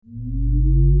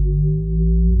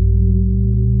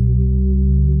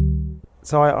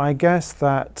So I guess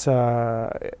that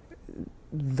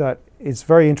that it's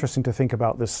very interesting to think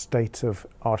about the state of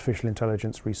artificial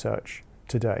intelligence research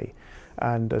today,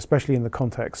 and especially in the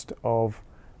context of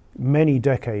many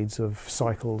decades of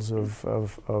cycles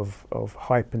of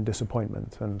hype and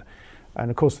disappointment, and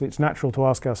of course it's natural to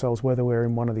ask ourselves whether we're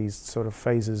in one of these sort of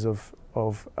phases of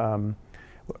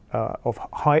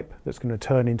hype that's going to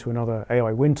turn into another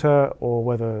AI winter, or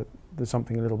whether there's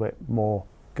something a little bit more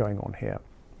going on here.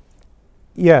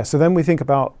 Yeah, so then we think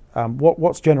about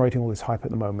what's generating all this hype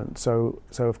at the moment. So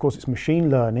of course it's machine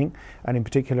learning, and in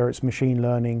particular it's machine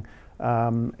learning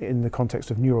in the context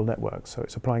of neural networks. So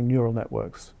it's applying neural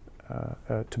networks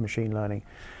to machine learning,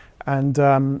 and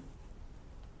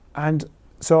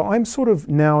so I'm sort of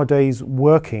nowadays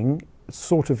working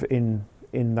sort of in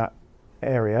that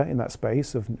area, in that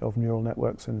space of neural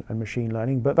networks and machine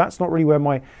learning, but that's not really where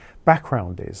my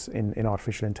background is in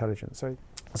artificial intelligence.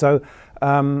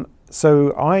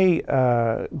 So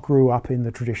I grew up in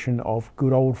the tradition of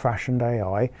good old-fashioned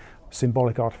AI,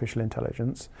 symbolic artificial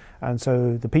intelligence, and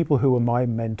so the people who were my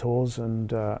mentors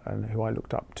and who I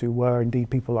looked up to were indeed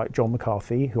people like John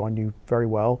McCarthy, who I knew very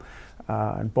well,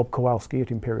 and Bob Kowalski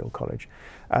at Imperial College.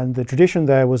 And the tradition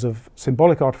there was of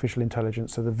symbolic artificial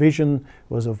intelligence, so the vision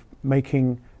was of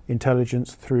making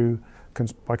intelligence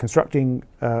by constructing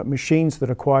machines that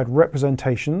acquired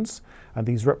representations, and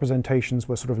these representations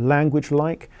were sort of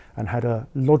language-like and had a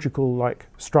logical-like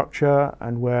structure,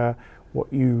 and where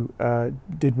what you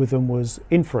did with them was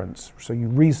inference, so you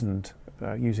reasoned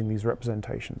using these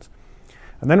representations.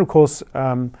 And then, of course,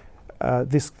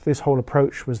 this whole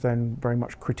approach was then very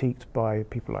much critiqued by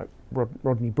people like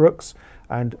Rodney Brooks,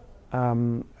 and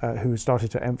who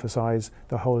started to emphasize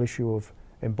the whole issue of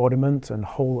embodiment and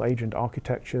whole agent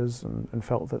architectures, and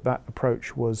felt that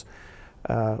approach was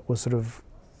sort of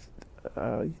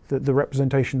the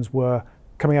representations were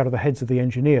coming out of the heads of the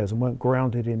engineers and weren't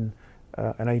grounded in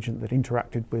an agent that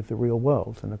interacted with the real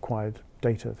world and acquired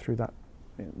data through that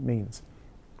means.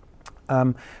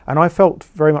 And I felt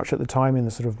very much at the time, in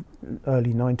the sort of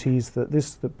early 90s,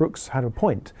 that Brooks had a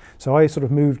point. So I sort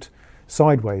of moved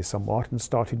sideways somewhat and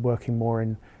started working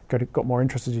got more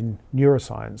interested in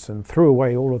neuroscience, and threw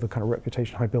away all of the kind of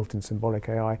reputation I built in symbolic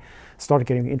AI, started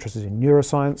getting interested in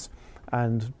neuroscience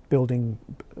and building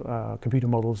computer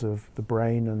models of the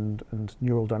brain and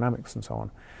neural dynamics and so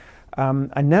on.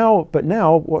 But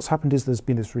now what's happened is there's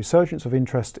been this resurgence of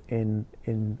interest in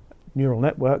neural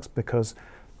networks, because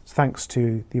thanks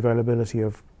to the availability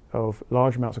of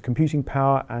large amounts of computing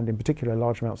power, and in particular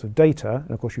large amounts of data,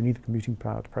 and of course you need the computing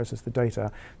power to process the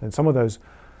data, then some of those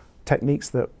techniques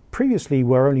that previously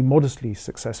were only modestly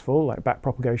successful, like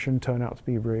backpropagation, turn out to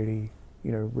be really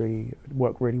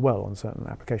work really well on certain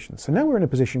applications. So now we're in a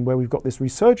position where we've got this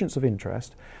resurgence of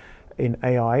interest in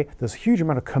AI. There's a huge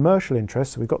amount of commercial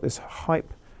interest, so we've got this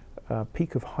hype,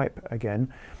 peak of hype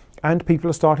again, and people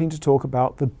are starting to talk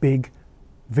about the big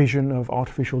vision of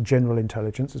artificial general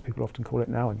intelligence, as people often call it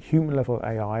now, and human level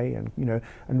AI, and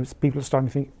people are starting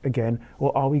to think again,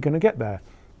 well, are we going to get there?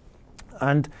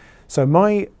 And so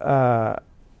my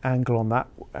angle on that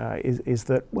is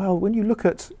that, well, when you look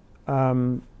at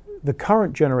the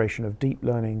current generation of deep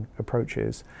learning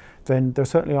approaches, then there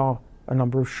certainly are a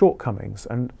number of shortcomings.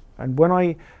 And when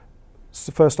I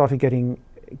first started getting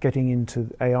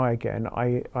into AI again,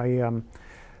 I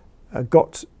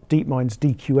got DeepMind's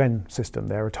DQN system,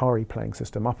 their Atari playing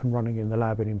system, up and running in the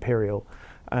lab at Imperial,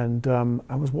 and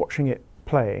I was watching it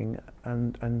playing,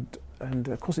 and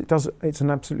of course it's an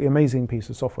absolutely amazing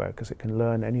piece of software, because it can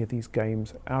learn any of these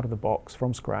games out of the box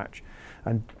from scratch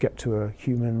and get to a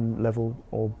human level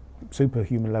or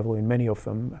superhuman level in many of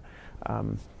them.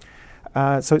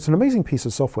 So it's an amazing piece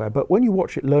of software, but when you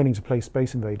watch it learning to play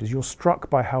Space Invaders, you're struck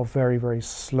by how very, very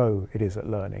slow it is at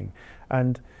learning.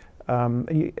 And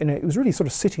it was really sort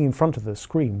of sitting in front of the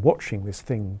screen, watching this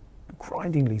thing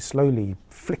grindingly, slowly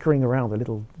flickering around the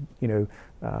little,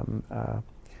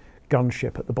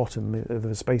 gunship at the bottom of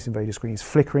the Space Invader screen, is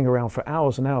flickering around for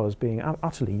hours and hours, being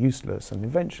utterly useless, and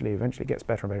eventually it gets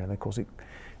better and better, and of course it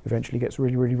eventually gets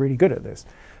really, really, really good at this.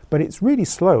 But it's really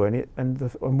slow, and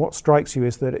what strikes you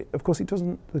is that, of course,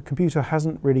 the computer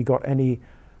hasn't really got any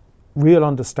real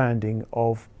understanding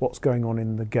of what's going on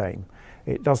in the game.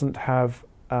 It doesn't have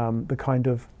the kind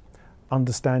of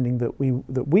understanding that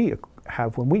we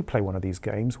have when we play one of these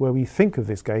games, where we think of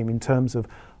this game in terms of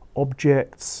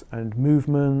objects and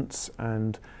movements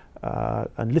and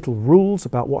little rules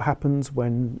about what happens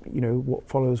when, what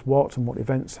follows what and what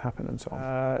events happen and so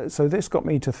on. So this got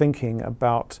me to thinking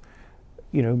about,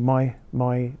 my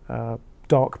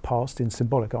dark past in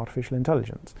symbolic artificial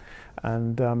intelligence,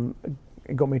 and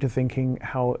it got me to thinking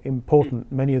how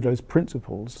important many of those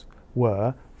principles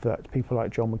were that people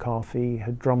like John McCarthy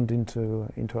had drummed into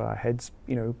our heads,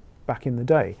 back in the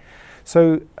day.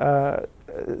 So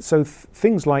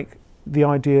things like the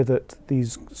idea that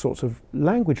these sorts of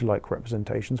language-like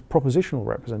representations, propositional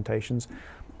representations,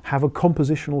 have a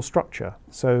compositional structure.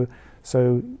 So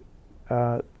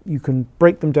you can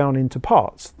break them down into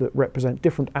parts that represent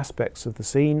different aspects of the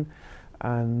scene,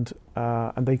 and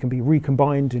they can be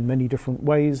recombined in many different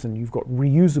ways, and you've got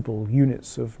reusable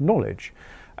units of knowledge.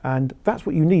 And that's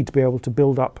what you need to be able to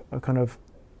build up a kind of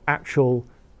actual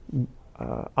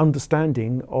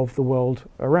understanding of the world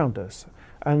around us.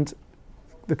 And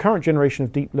the current generation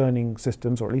of deep learning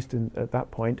systems, or at least at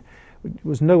that point,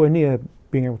 was nowhere near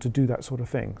being able to do that sort of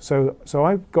thing. So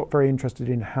I got very interested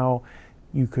in how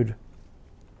you could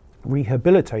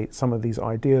rehabilitate some of these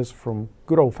ideas from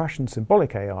good old-fashioned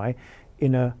symbolic AI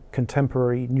in a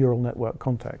contemporary neural network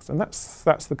context. And that's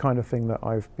the kind of thing that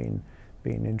I've been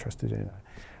interested in.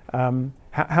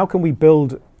 How can we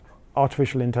build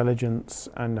artificial intelligence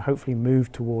and hopefully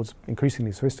move towards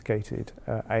increasingly sophisticated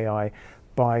AI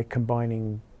by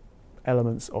combining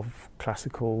elements of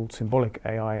classical symbolic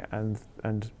AI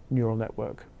and neural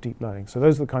network deep learning? So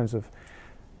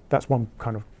that's one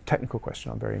kind of technical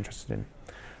question I'm very interested in.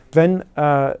 Then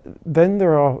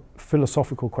there are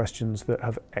philosophical questions that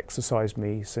have exercised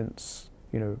me since,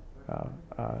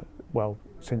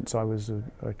 since I was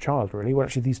a child, really. Well,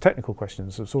 actually, these technical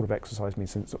questions have sort of exercised me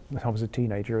since I was a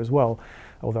teenager as well,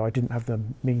 although I didn't have the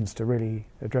means to really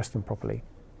address them properly.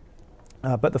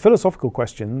 But the philosophical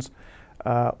questions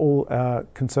all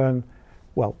concern,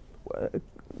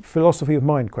 philosophy of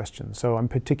mind questions. So I'm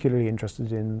particularly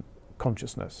interested in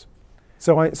consciousness.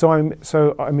 So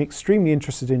I'm extremely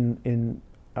interested in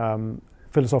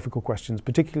philosophical questions,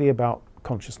 particularly about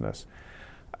consciousness.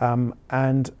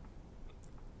 And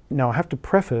now I have to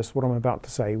preface what I'm about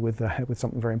to say with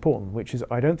something very important, which is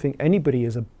I don't think anybody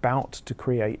is about to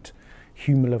create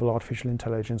human-level artificial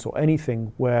intelligence or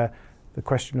anything where the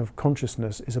question of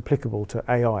consciousness is applicable to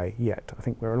AI yet. I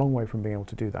think we're a long way from being able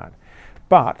to do that.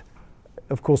 But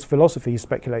of course, philosophy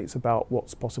speculates about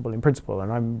what's possible in principle,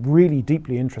 and I'm really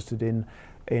deeply interested in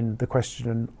the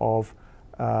question of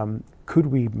could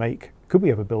we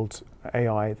ever build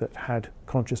AI that had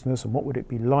consciousness, and what would it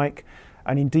be like?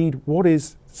 And indeed,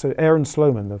 so Aaron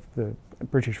Sloman, the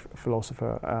British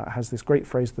philosopher, has this great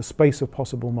phrase, the space of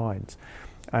possible minds.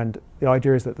 And the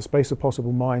idea is that the space of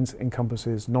possible minds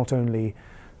encompasses not only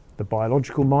the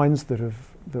biological minds that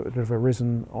have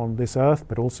arisen on this earth,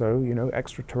 but also,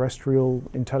 extraterrestrial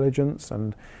intelligence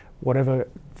and whatever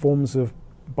forms of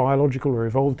biological or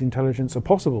evolved intelligence are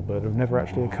possible but have never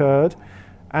actually occurred.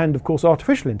 And of course,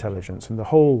 artificial intelligence and the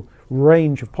whole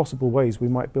range of possible ways we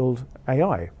might build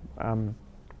AI.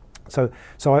 So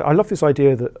I love this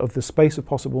idea of the space of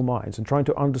possible minds and trying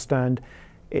to understand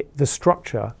the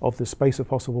structure of the space of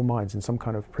possible minds in some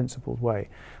kind of principled way.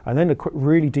 And then a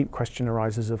really deep question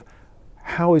arises of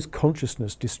how is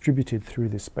consciousness distributed through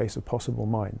this space of possible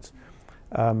minds?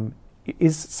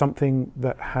 Is something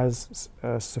that has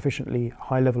a sufficiently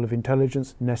high level of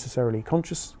intelligence necessarily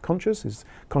conscious? Is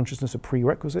consciousness a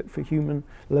prerequisite for human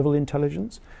level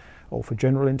intelligence or for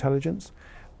general intelligence?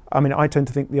 I mean, I tend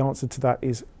to think the answer to that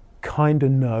is kind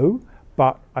of no,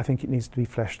 but I think it needs to be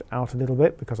fleshed out a little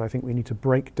bit, because I think we need to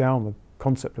break down the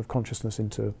concept of consciousness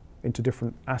into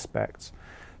different aspects,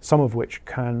 some of which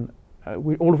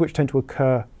all of which tend to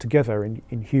occur together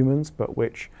in humans, but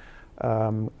which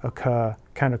can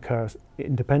occur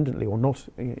independently or not.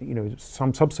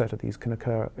 Some subset of these can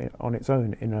occur on its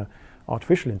own in an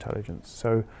artificial intelligence.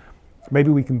 So maybe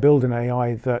we can build an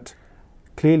AI that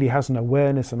clearly has an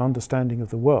awareness and understanding of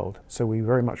the world. So we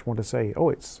very much want to say,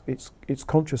 it's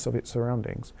conscious of its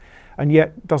surroundings, and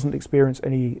yet doesn't experience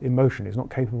any emotion, is not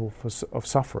capable of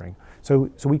suffering. So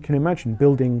we can imagine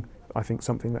building, I think,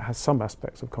 something that has some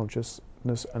aspects of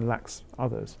consciousness and lacks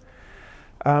others.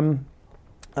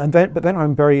 But then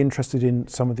I'm very interested in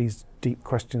some of these deep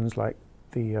questions, like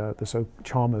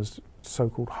Chalmers'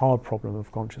 so-called hard problem of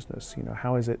consciousness.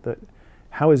 How is it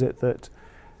that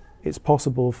it's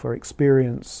possible for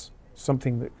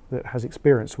something that has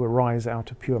experience to arise out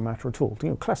of pure matter at all?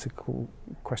 Classical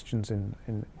questions in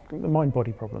the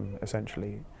mind-body problem,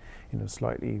 essentially, in a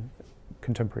slightly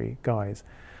contemporary guise.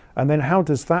 And then how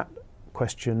does that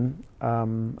question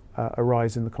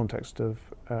arise in the context of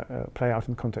play out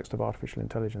in the context of artificial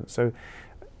intelligence? So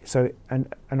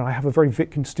I have a very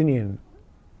Wittgensteinian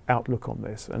outlook on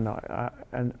this, and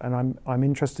I'm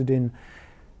interested in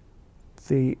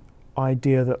the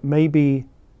idea that maybe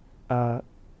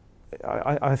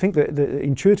I think that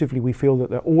intuitively we feel that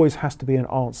there always has to be an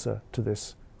answer to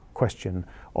this question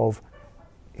of,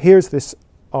 here's this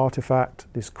artifact,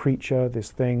 this creature,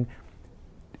 this thing.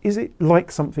 Is it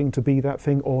like something to be that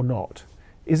thing or not?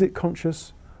 Is it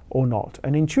conscious or not?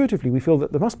 And intuitively we feel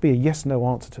that there must be a yes-no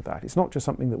answer to that. It's not just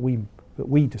something that we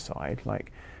decide.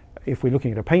 Like if we're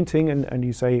looking at a painting and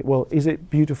you say, well, is it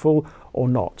beautiful or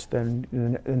not? Then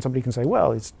somebody can say,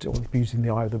 well, it's all beauty in the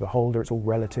eye of the beholder. It's all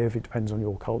relative. It depends on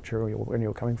your culture or where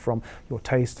you're coming from, your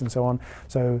taste and so on.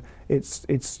 So it's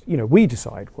we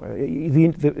decide.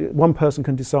 One person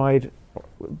can decide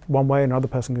one way, another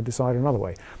person can decide another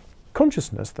way.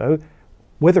 Consciousness, though,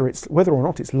 whether or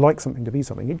not it's like something to be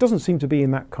something, it doesn't seem to be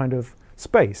in that kind of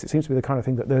space. It seems to be the kind of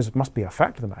thing that there must be a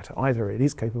fact of the matter. Either it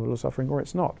is capable of suffering or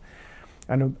it's not.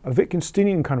 And a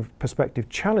Wittgensteinian kind of perspective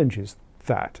challenges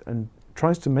that and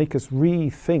tries to make us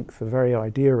rethink the very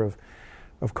idea of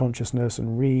consciousness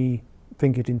and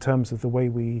rethink it in terms of the way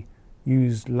we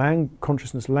use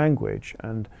consciousness language,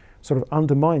 and sort of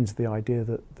undermines the idea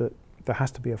that there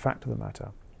has to be a fact of the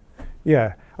matter.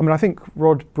 Yeah, I mean, I think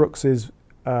Rod Brooks's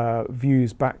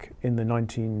views back in the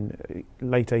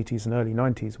late 80s and early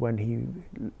 90s when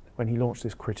he launched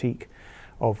this critique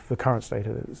of the current state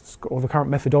or the current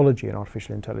methodology in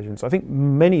artificial intelligence. I think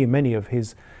many of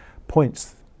his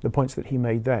points, the points that he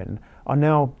made then, are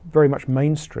now very much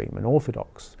mainstream and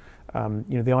orthodox.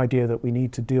 The idea that we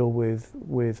need to deal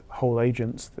with whole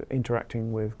agents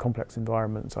interacting with complex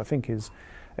environments, I think is,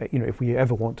 if we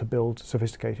ever want to build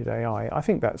sophisticated AI, I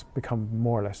think that's become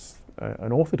more or less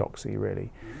an orthodoxy, really.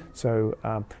 So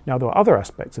now there are other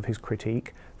aspects of his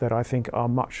critique that I think are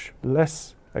much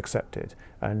less accepted,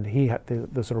 and he had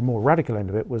the sort of more radical end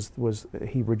of it was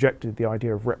he rejected the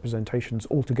idea of representations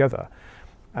altogether,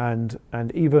 and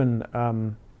even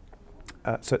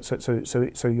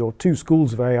so your two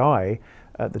schools of AI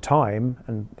at the time,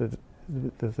 and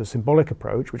the symbolic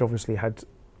approach, which obviously had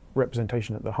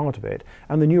representation at the heart of it,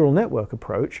 and the neural network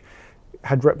approach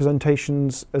had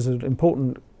representations as an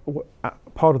important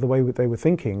part of the way that they were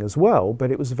thinking as well,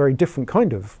 but it was a very different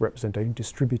kind of representation,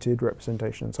 distributed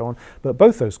representation and so on. But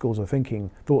both those schools of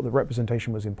thinking thought that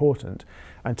representation was important.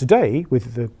 And today,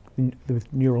 with the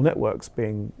neural networks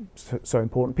being so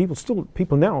important,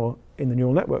 people now in the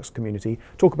neural networks community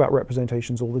talk about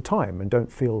representations all the time and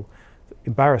don't feel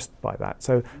embarrassed by that.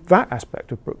 So that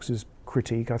aspect of Brooks's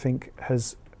critique, I think,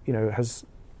 is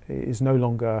no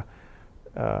longer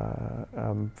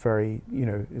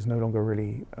is no longer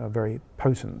really very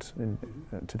potent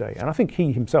today, and I think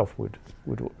he himself would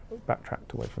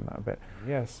backtrack away from that a bit.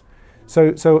 Yes.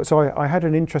 So I had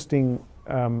an interesting.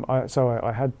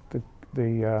 I had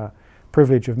the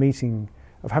privilege of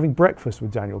having breakfast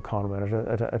with Daniel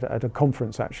Kahneman at a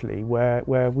conference actually,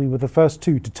 where we were the first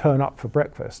two to turn up for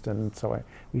breakfast, and so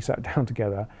we sat down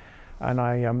together, and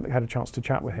I had a chance to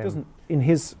chat with him. In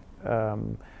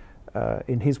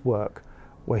his work,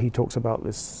 where he talks about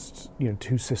this,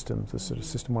 two systems, this sort of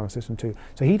system one and system two.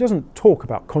 So he doesn't talk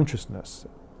about consciousness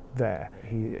there.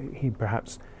 He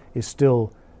perhaps is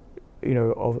still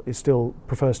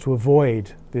prefers to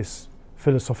avoid this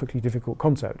philosophically difficult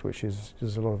concept, which is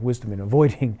there's a lot of wisdom in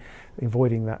avoiding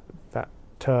that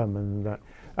term and that.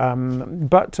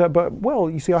 But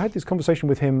you see, I had this conversation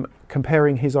with him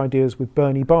comparing his ideas with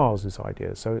Bernie Bars's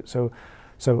ideas. So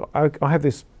I have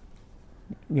this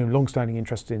long-standing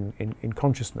interest in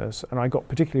consciousness, and I got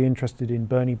particularly interested in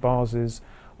Bernie Bars's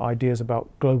ideas about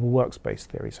global workspace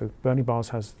theory. So Bernie Bars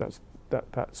has that's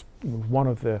one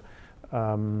of the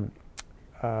kind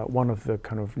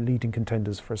of leading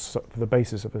contenders for the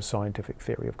basis of a scientific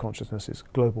theory of consciousness is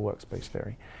global workspace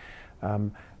theory.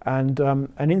 And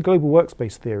in global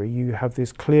workspace theory, you have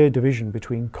this clear division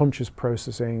between conscious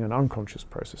processing and unconscious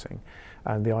processing.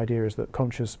 And the idea is that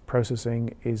conscious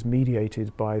processing is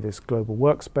mediated by this global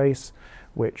workspace,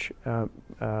 which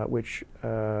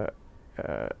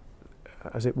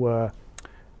as it were,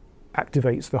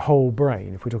 activates the whole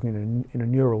brain, if we're talking in a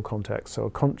neural context.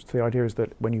 So the idea is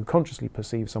that when you consciously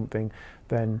perceive something,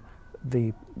 then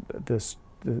the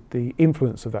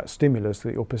influence of that stimulus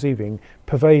that you're perceiving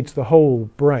pervades the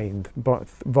whole brain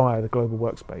via the global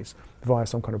workspace, via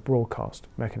some kind of broadcast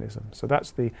mechanism. So that's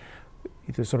the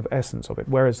sort of essence of it.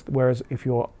 Whereas if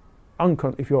there's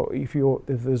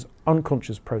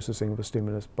unconscious processing of a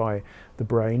stimulus by the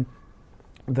brain,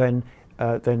 then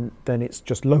it's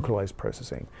just localized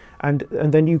processing, and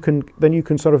then you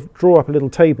can sort of draw up a little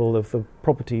table of the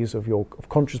properties of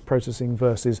conscious processing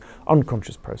versus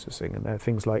unconscious processing, and there are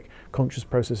things like conscious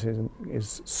processing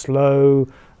is slow,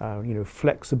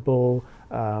 flexible,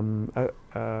 and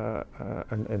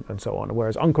so on.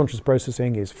 Whereas unconscious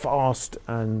processing is fast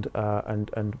and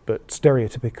but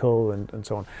stereotypical and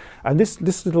so on. And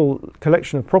this little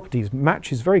collection of properties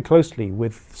matches very closely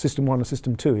with System 1 and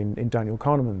System 2 in Daniel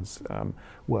Kahneman's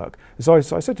work. So I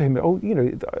said to him,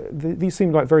 these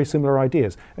seem like very similar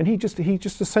ideas, and he just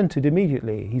assented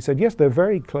immediately. He said, yes, they're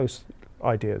very close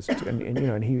ideas,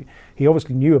 and he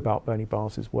obviously knew about Bernie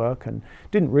Barres's work and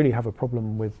didn't really have a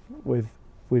problem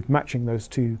with matching those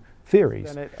two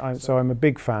theories. So I'm a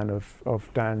big fan of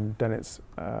Dan Dennett's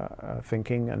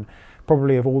thinking, and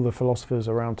probably of all the philosophers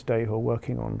around today who are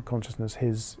working on consciousness,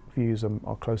 his views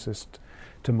are closest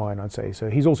to mine, I'd say. So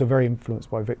he's also very influenced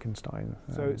by Wittgenstein.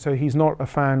 So he's not a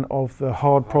fan of the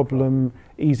hard problem,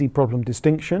 easy problem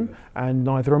distinction, and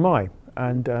neither am I.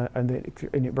 And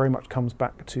it very much comes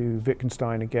back to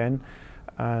Wittgenstein again,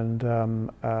 and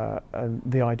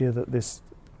the idea that this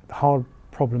hard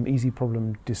problem, easy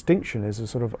problem distinction is a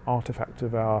sort of artifact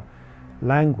of our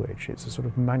language. It's a sort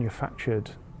of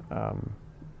manufactured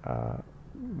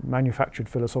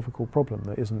philosophical problem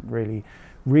that isn't really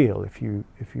real if you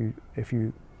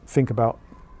think about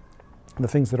the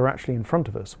things that are actually in front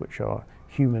of us, which are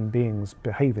human beings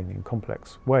behaving in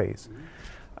complex ways.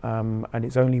 And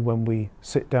it's only when we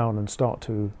sit down and start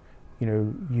to,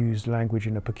 use language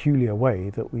in a peculiar way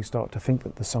that we start to think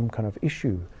that there's some kind of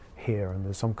issue here, and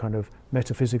there's some kind of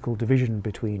metaphysical division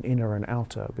between inner and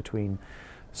outer, between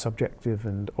subjective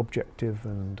and objective,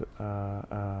 and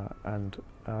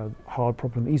hard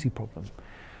problem, easy problem.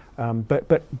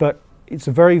 But it's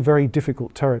a very, very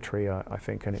difficult territory, I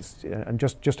think, and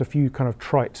just a few kind of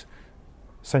trite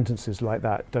sentences like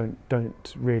that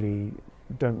don't really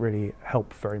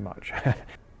help very much.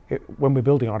 When we're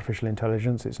building artificial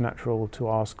intelligence, it's natural to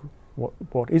ask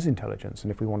what is intelligence, and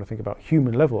if we want to think about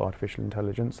human level artificial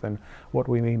intelligence, then what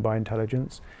do we mean by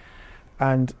intelligence?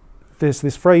 And there's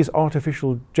this phrase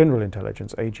artificial general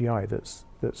intelligence, AGI,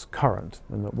 that's current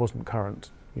and that wasn't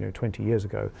current 20 years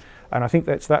ago. And I think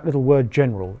that little word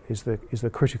general is the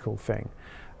critical thing.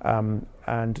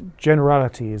 And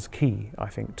generality is key, I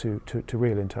think, to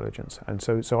real intelligence. And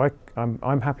so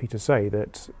I'm happy to say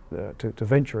that to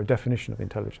venture a definition of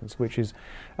intelligence, which is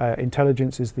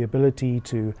intelligence is the ability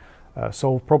to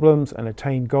solve problems and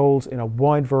attain goals in a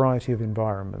wide variety of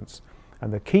environments.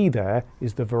 And the key there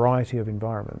is the variety of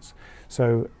environments.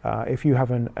 So if you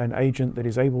have an agent that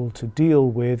is able to deal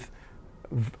with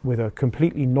a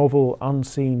completely novel,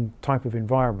 unseen type of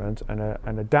environment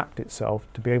and adapt itself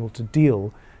to be able to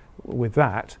deal with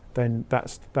that, then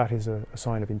that is a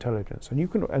sign of intelligence. And you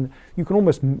can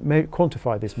almost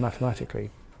quantify this mathematically.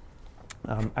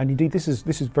 And indeed, this is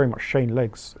very much Shane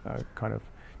Legg's kind of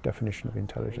definition of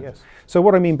intelligence. Yes. So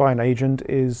what I mean by an agent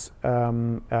is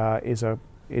a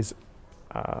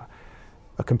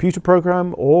computer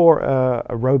program or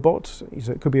a robot. So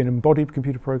it could be an embodied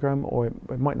computer program, or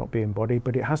it might not be embodied,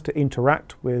 but it has to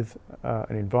interact with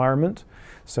an environment.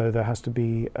 So there has to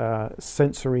be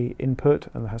sensory input,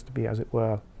 and there has to be, as it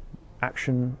were,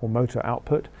 action or motor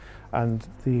output. And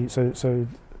so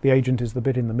the agent is the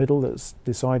bit in the middle that's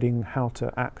deciding how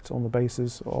to act on the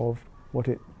basis of what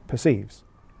it perceives.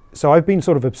 So I've been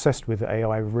sort of obsessed with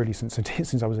AI really since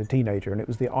I was a teenager, and it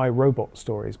was the I, Robot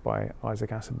stories by Isaac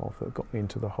Asimov that got me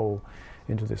into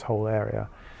this whole area.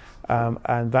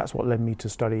 And that's what led me to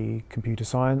study computer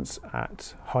science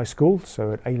at high school,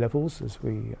 so at A levels, as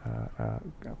we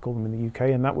call them in the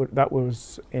UK, and that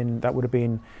would have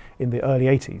been in the early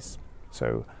 80s.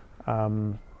 So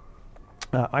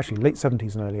actually late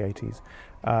 70s and early 80s.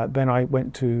 Then I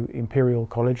went to Imperial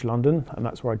College London, and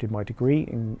that's where I did my degree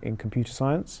in computer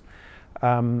science.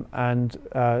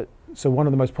 So one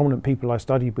of the most prominent people I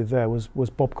studied with there was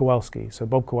Bob Kowalski. So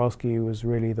Bob Kowalski was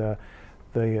really the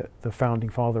founding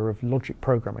father of logic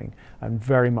programming, and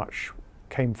very much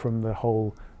came from the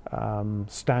whole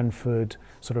Stanford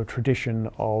sort of tradition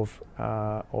of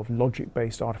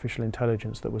logic-based artificial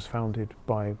intelligence that was founded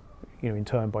by, in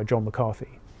turn by John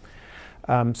McCarthy.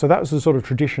 So that was the sort of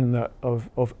tradition of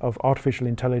artificial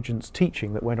intelligence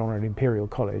teaching that went on at Imperial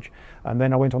College. And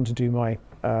then I went on to do my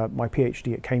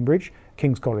PhD at Cambridge,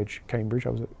 King's College, Cambridge. I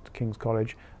was at King's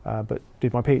College, but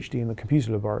did my PhD in the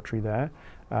computer laboratory there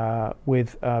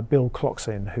with Bill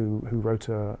Clocksin, who wrote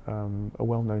a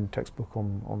well-known textbook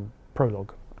on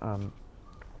Prolog.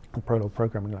 The Prolog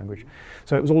programming language.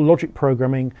 So it was all logic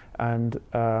programming, and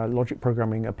logic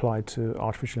programming applied to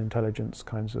artificial intelligence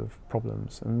kinds of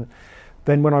problems. And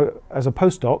then as a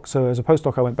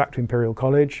postdoc, I went back to Imperial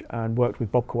College and worked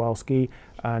with Bob Kowalski,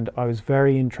 and I was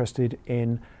very interested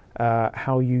in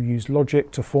how you use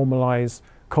logic to formalize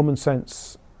common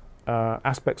sense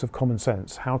aspects of common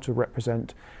sense, how to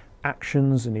represent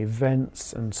actions and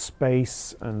events and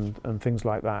space and things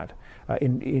like that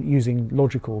in using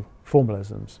logical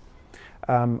formalisms.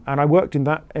 And I worked in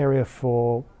that area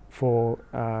for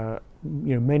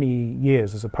many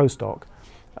years as a postdoc,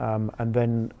 and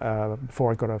then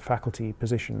before I got a faculty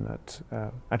position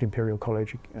at Imperial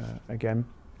College again,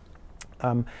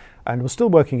 and was still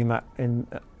working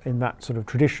in that sort of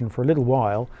tradition for a little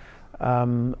while,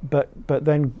 but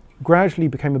then gradually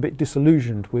became a bit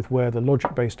disillusioned with where the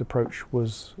logic-based approach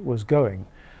was going,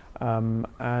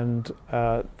 and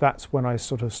that's when I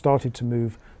sort of started to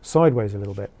move sideways a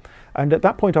little bit. And at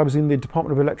that point, I was in the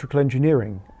Department of Electrical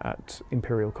Engineering at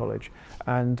Imperial College,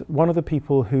 and one of the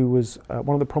people who was one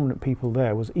of the prominent people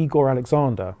there was Igor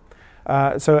Alexander.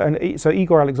 So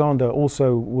Igor Alexander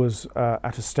also was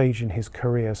at a stage in his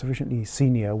career sufficiently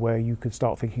senior where you could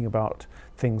start thinking about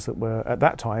things that were at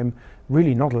that time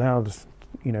really not allowed,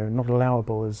 not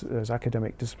allowable as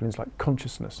academic disciplines like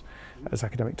consciousness as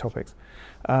academic topics.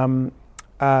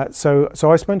 So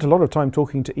I spent a lot of time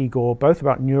talking to Igor, both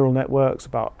about neural networks,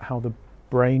 about how the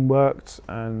brain worked,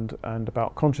 and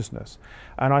about consciousness.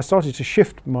 And I started to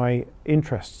shift my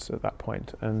interests at that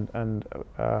point, and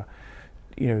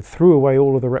threw away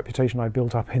all of the reputation I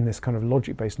built up in this kind of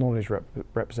logic-based knowledge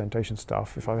representation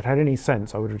stuff. If I had had any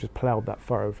sense, I would have just ploughed that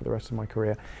furrow for the rest of my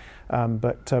career.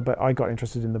 But I got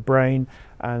interested in the brain,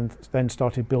 and then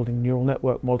started building neural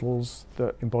network models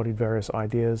that embodied various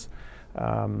ideas.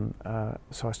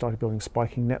 So I started building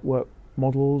spiking network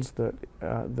models that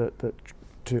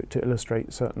to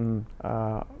illustrate certain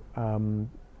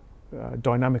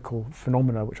dynamical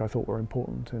phenomena which I thought were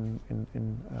important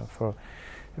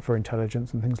for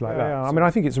intelligence and things like that. I mean,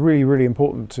 I think it's really, really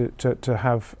important to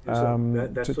have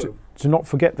to not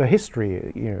forget the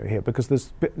history, here, because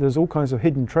there's all kinds of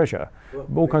hidden treasure,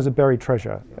 all kinds of buried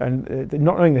treasure, and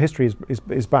not knowing the history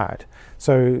is bad.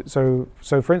 So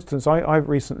for instance, I've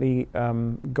recently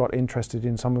got interested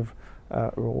in some of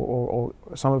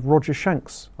some of Roger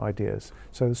Shank's ideas.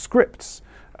 So scripts.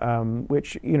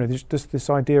 Which there's this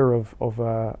idea of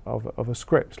a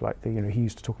script, like he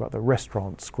used to talk about the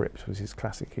restaurant script was his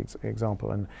classic example,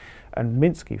 and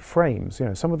Minsky frames,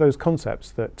 some of those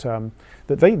concepts that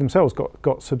they themselves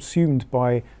got subsumed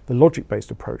by the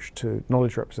logic-based approach to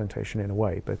knowledge representation in a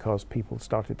way, because people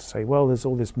started to say, well, there's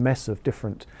all this mess of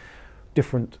different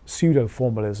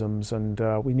pseudo-formalisms, and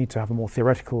we need to have a more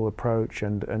theoretical approach,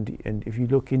 and if you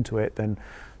look into it, then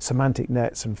semantic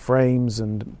nets and frames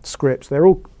and scripts,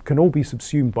 can all be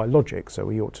subsumed by logic, so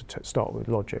we ought to start with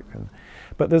logic.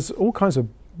 But there's all kinds of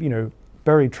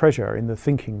buried treasure in the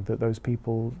thinking that those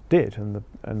people did, and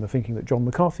the thinking that John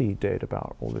McCarthy did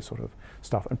about all this sort of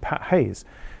stuff. And Pat Hayes'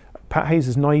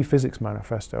 Naive Physics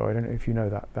Manifesto, I don't know if you know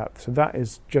that. So that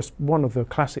is just one of the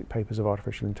classic papers of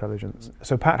artificial intelligence.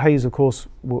 So Pat Hayes, of course,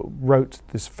 wrote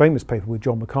this famous paper with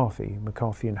John McCarthy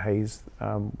and Hayes,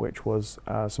 which was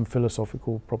some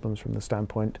philosophical problems from the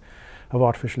standpoint of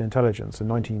artificial intelligence, a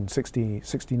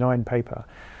 1969 paper.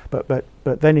 But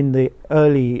then in the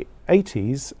early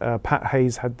 80s, Pat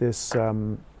Hayes had this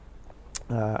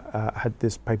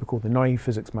paper called the Naive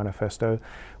Physics Manifesto,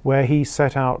 where he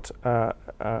set out a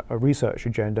research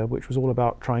agenda which was all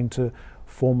about trying to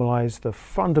formalize the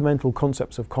fundamental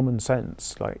concepts of common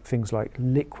sense, like things like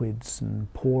liquids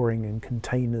and pouring and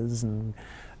containers and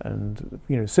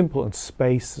simple and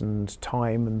space and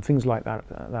time and things like that.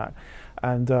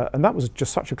 And that was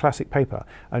just such a classic paper.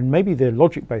 And maybe the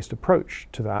logic-based approach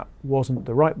to that wasn't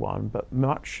the right one, but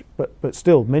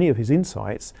still many of his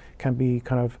insights can be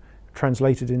kind of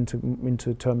translated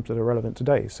into terms that are relevant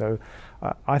today. So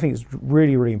I think it's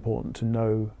really, really important to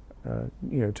know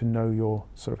your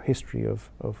sort of history of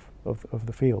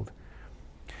the field.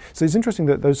 So it's interesting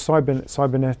that those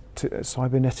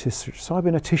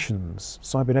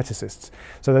cyberneticists,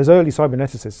 so those early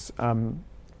cyberneticists,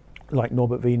 like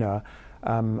Norbert Wiener,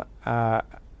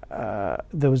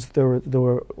 there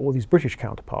were all these British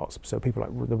counterparts. So people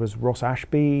like, there was Ross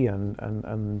Ashby and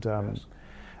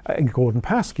Gordon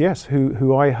Pask, yes,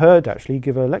 who I heard actually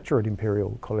give a lecture at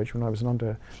Imperial College when I was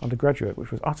an undergraduate,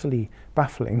 which was utterly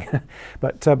baffling.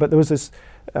 but there was this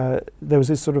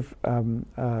sort of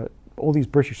all these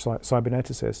British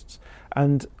cyberneticists,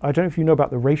 and I don't know if you know about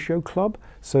the Ratio Club.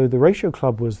 So the Ratio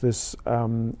Club was this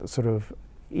sort of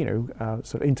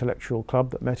intellectual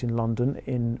club that met in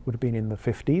London would have been in the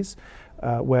 50s,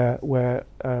 where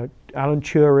Alan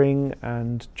Turing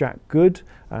and Jack Good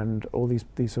and all these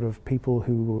sort of people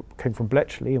who came from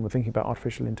Bletchley and were thinking about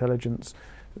artificial intelligence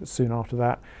soon after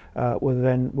that,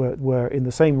 were in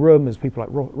the same room as people like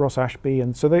Ross Ashby,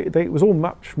 and so it was all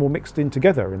much more mixed in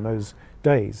together in those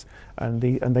days, and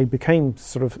they became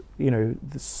sort of, the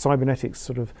cybernetics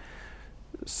sort of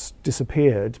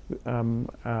disappeared, and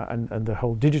the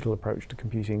whole digital approach to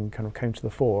computing kind of came to the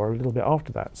fore a little bit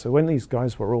after that. So when these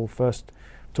guys were all first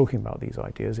talking about these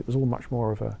ideas, it was all much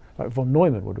more of like von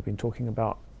Neumann would have been talking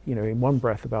about, in one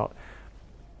breath about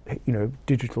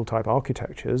digital type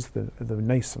architectures, the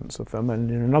nascence of them,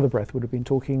 and in another breath would have been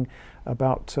talking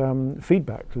about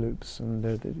feedback loops, and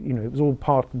it was all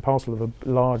part and parcel of a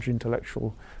large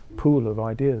intellectual pool of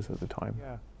ideas at the time.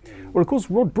 Yeah. Well, of course,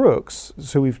 Rod Brooks,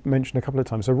 so we've mentioned a couple of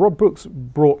times. So Rod Brooks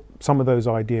brought some of those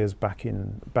ideas back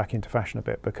into fashion a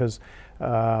bit, because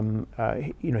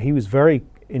he was very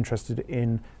interested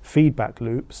in feedback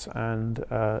loops and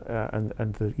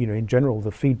the in general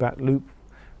the feedback loop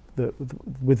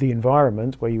with the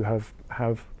environment, where you have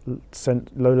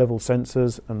low-level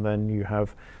sensors, and then you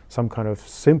have some kind of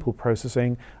simple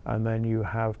processing, and then you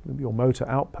have your motor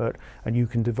output, and you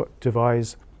can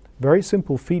devise very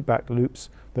simple feedback loops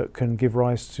that can give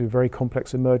rise to very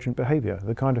complex emergent behavior,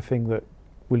 the kind of thing that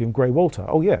William Grey Walter,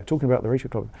 talking about the ratio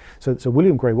clock. So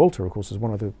William Grey Walter, of course, is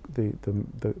one of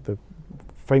the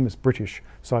famous British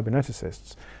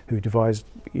cyberneticists who devised,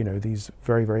 these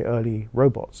very, very early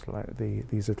robots, like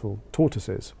these little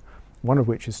tortoises, one of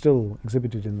which is still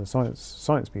exhibited in the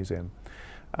Science Museum.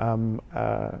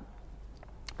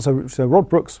 So Rod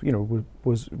Brooks,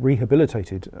 was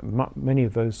rehabilitated many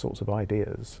of those sorts of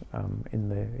ideas in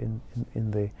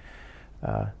the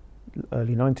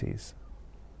early 90s,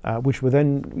 which were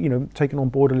then, taken on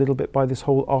board a little bit by this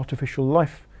whole artificial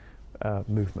life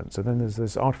movement. So then there's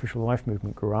this artificial life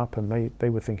movement grew up, and they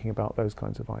were thinking about those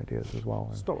kinds of ideas as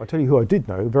well. I tell you who I did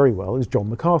know very well is John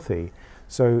McCarthy.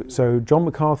 So John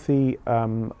McCarthy,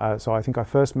 so I think I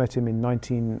first met him in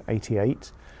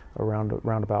 1988,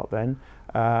 around about then,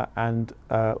 and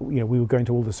we were going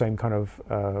to all the same kind of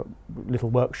little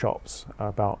workshops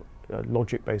about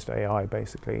logic-based AI,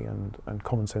 basically, and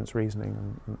common sense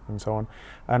reasoning and so on.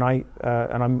 And I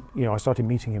started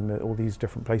meeting him at all these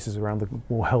different places around the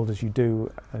world, as you do,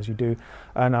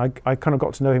 and I kind of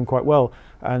got to know him quite well.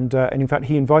 And in fact,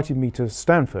 he invited me to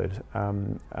Stanford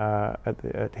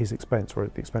at his expense, or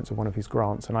at the expense of one of his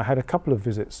grants. And I had a couple of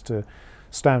visits to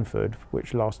Stanford,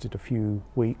 which lasted a few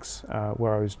weeks,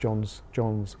 where I was John's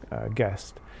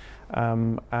guest.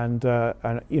 So I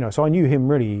knew him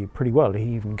really pretty well.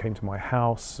 He even came to my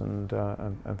house and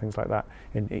things like that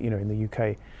in the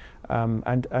UK,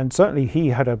 and certainly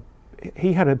has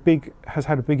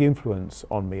had a big influence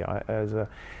on me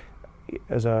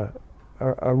as a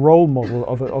role model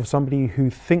of somebody who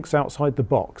thinks outside the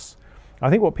box. I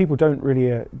think what people don't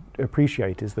really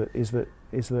appreciate is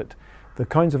that the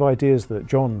kinds of ideas that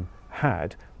John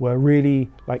had were really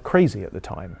like crazy at the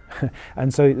time,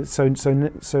 and so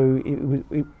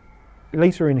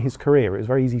later in his career, it was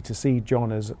very easy to see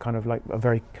John as kind of like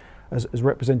as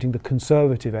representing the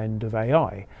conservative end of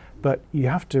AI. But you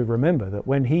have to remember that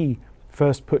when he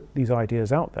first put these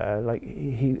ideas out there, like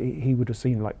he would have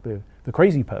seemed like the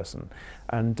crazy person,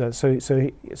 and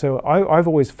so I've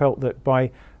always felt that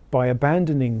by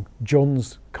abandoning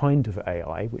John's kind of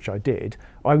AI, which I did,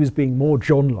 I was being more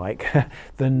John-like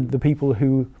than the people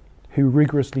who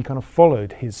rigorously kind of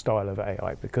followed his style of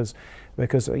AI, because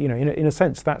in a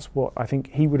sense that's what I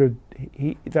think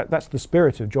that's the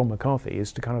spirit of John McCarthy,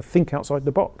 is to kind of think outside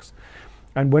the box.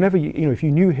 And whenever if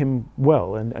you knew him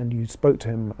well and you spoke to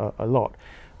him a lot,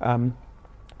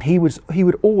 he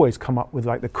would always come up with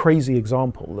like the crazy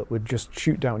example that would just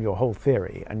shoot down your whole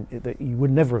theory, and that you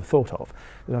would never have thought of.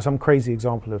 Some crazy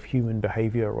example of human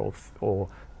behavior or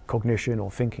cognition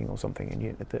or thinking or something,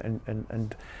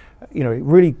 and it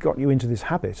really got you into this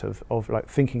habit of like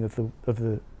thinking of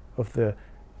the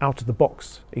out of the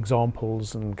box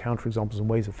examples and counterexamples and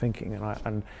ways of thinking,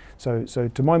 and so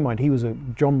to my mind,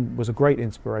 John was a great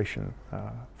inspiration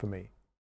for me.